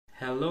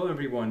Hello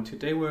everyone,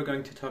 today we're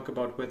going to talk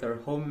about whether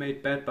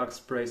homemade bedbug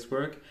sprays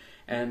work,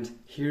 and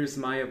here's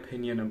my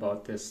opinion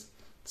about this.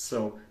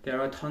 So,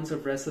 there are tons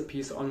of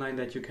recipes online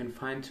that you can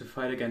find to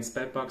fight against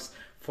bedbugs.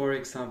 For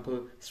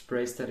example,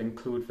 sprays that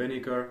include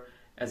vinegar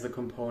as a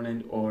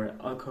component, or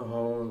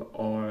alcohol,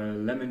 or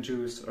lemon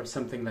juice, or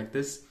something like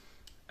this.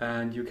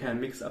 And you can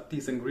mix up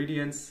these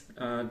ingredients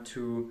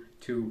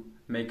to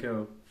make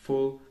a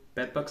full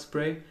bedbug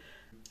spray.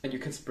 And you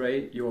can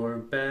spray your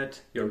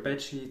bed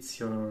sheets,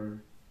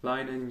 your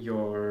linen,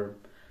 your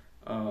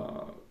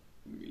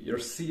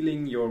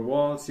ceiling, your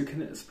walls. You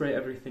can spray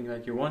everything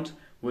that you want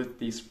with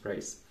these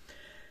sprays.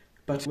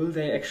 But will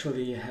they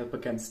actually help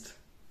against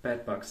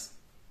bed bugs?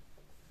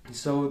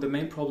 So the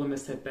main problem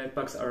is that bed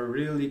bugs are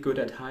really good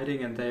at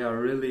hiding, and they are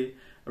really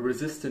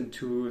resistant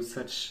to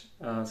such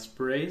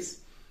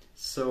sprays.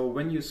 So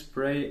when you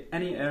spray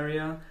any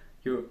area,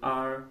 you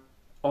are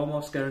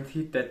almost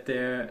guaranteed that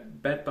their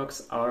bed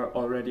bugs are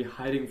already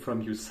hiding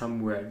from you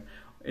somewhere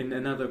in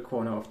another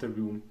corner of the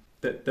room.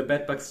 The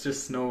bed bugs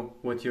just know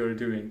what you're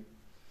doing.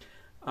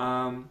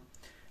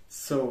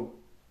 So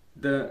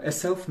a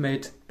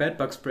self-made bed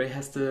bug spray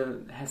has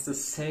the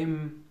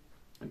same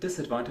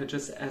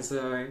disadvantages as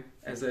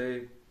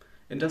a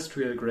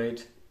industrial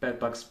grade bed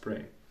bug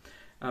spray,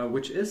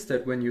 which is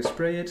that when you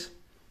spray it,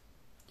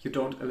 you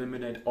don't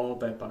eliminate all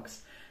bed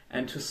bugs.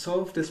 And to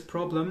solve this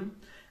problem,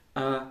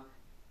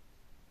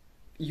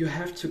 you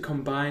have to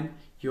combine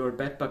your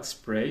bed bug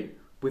spray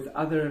with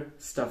other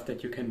stuff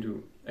that you can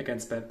do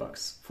against bed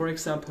bugs. For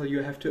example,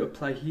 you have to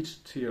apply heat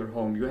to your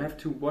home. You have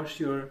to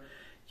wash your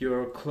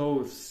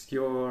clothes,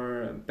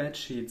 your bed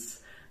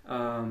sheets.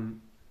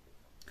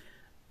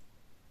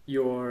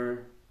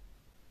 You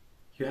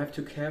have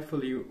to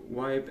carefully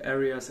wipe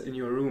areas in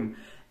your room,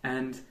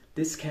 and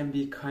this can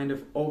be kind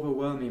of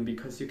overwhelming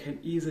because you can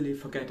easily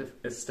forget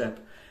a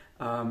step.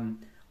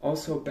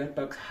 Also, bed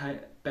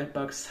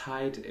bugs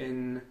hide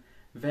in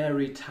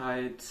very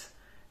tight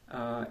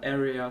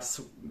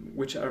areas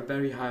which are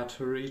very hard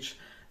to reach.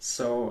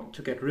 So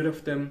to get rid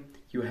of them,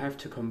 you have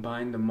to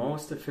combine the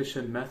most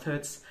efficient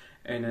methods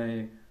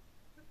in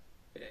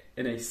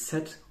a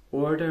set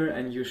order,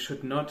 and you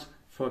should not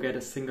forget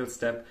a single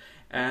step.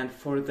 And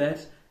for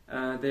that,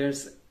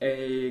 there's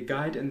a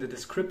guide in the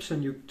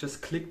description. You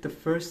just click the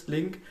first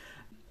link.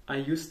 I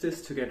use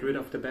this to get rid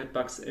of the bed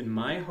bugs in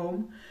my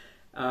home.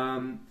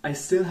 I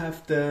still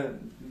have the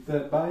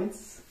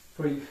bites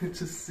for you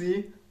to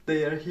see.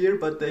 They are here,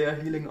 but they are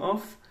healing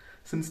off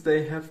since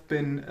they have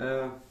been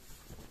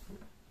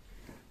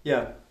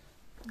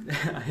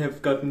I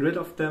have gotten rid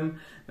of them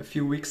a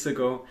few weeks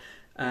ago,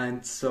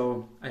 and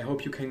so I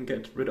hope you can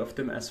get rid of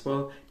them as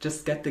well.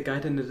 Just get the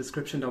guide in the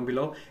description down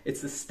below.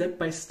 It's a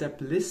step-by-step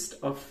list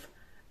of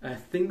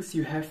things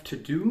you have to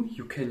do.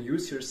 You can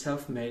use your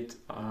self-made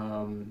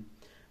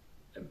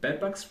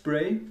bedbug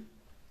spray,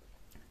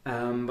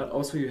 but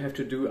also you have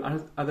to do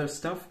other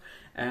stuff,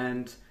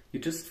 and you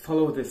just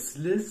follow this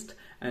list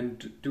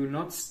and you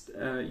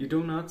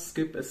do not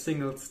skip a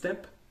single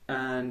step,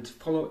 and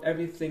follow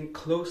everything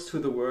close to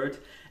the word,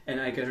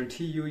 and I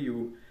guarantee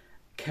you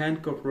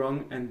can't go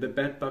wrong, and the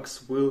bed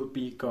bugs will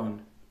be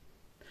gone.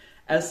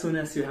 As soon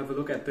as you have a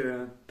look at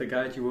the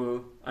guide, you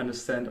will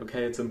understand,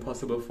 okay, it's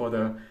impossible for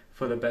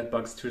the bed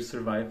bugs to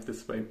survive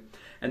this way.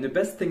 And the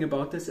best thing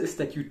about this is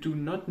that you do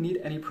not need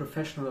any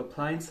professional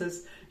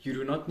appliances. You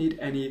do not need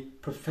any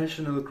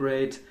professional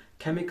grade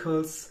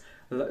chemicals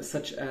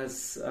such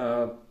as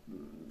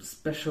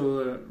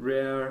special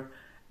rare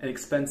and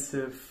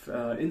expensive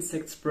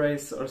insect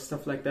sprays or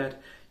stuff like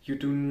that. You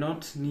do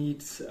not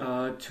need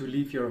to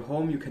leave your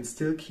home. You can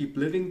still keep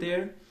living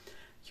there.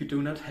 You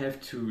do not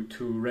have to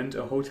rent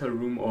a hotel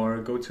room or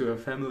go to a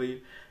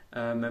family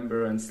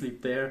member and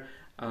sleep there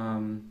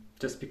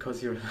just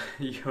because you're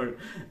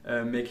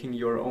making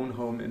your own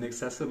home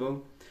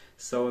inaccessible.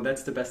 So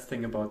that's the best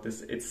thing about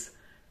this.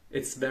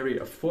 It's very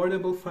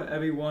affordable for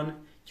everyone.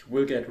 You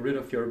will get rid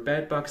of your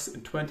bed bugs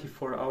in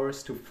 24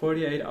 hours to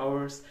 48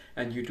 hours,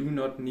 and you do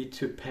not need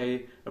to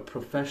pay a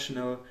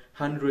professional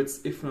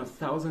hundreds, if not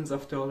thousands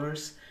of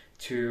dollars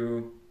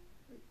to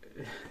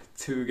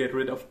get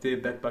rid of the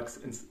bed bugs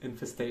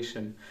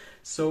infestation.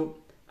 So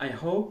I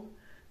hope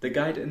the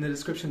guide in the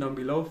description down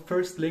below,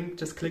 first link,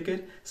 just click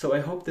it. So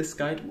I hope this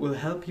guide will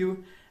help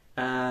you,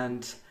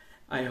 and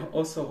I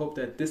also hope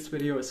that this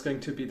video is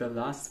going to be the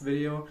last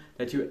video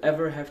that you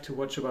ever have to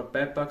watch about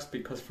bed bugs,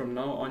 because from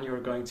now on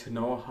you're going to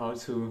know how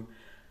to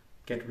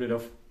get rid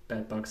of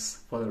bed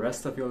bugs for the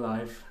rest of your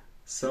life.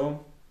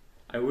 So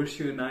I wish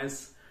you a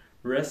nice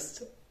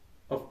rest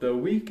of the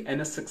week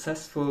and a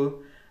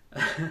successful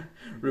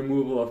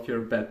removal of your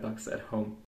bed bugs at home.